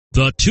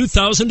The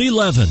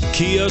 2011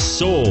 Kia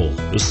Soul.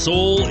 The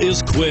Soul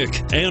is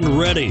quick and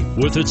ready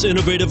with its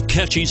innovative,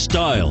 catchy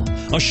style,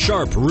 a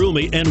sharp,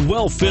 roomy, and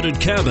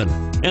well-fitted cabin,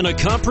 and a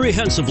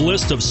comprehensive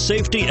list of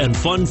safety and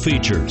fun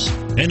features,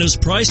 and is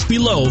priced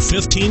below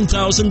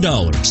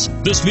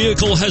 $15,000. This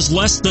vehicle has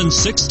less than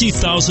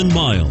 60,000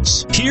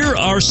 miles. Here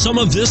are some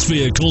of this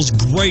vehicle's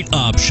great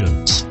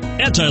options: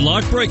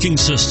 anti-lock braking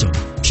system,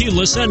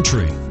 keyless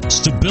entry,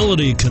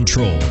 stability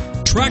control,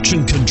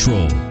 traction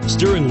control,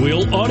 steering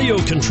wheel audio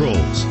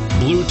controls,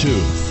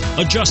 Bluetooth,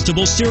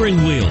 adjustable steering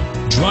wheel,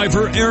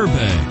 driver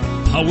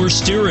airbag, power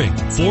steering,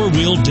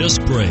 four-wheel disc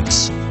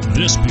brakes.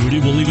 This beauty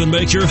will even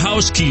make your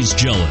house keys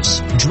jealous.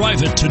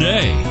 Drive it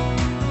today.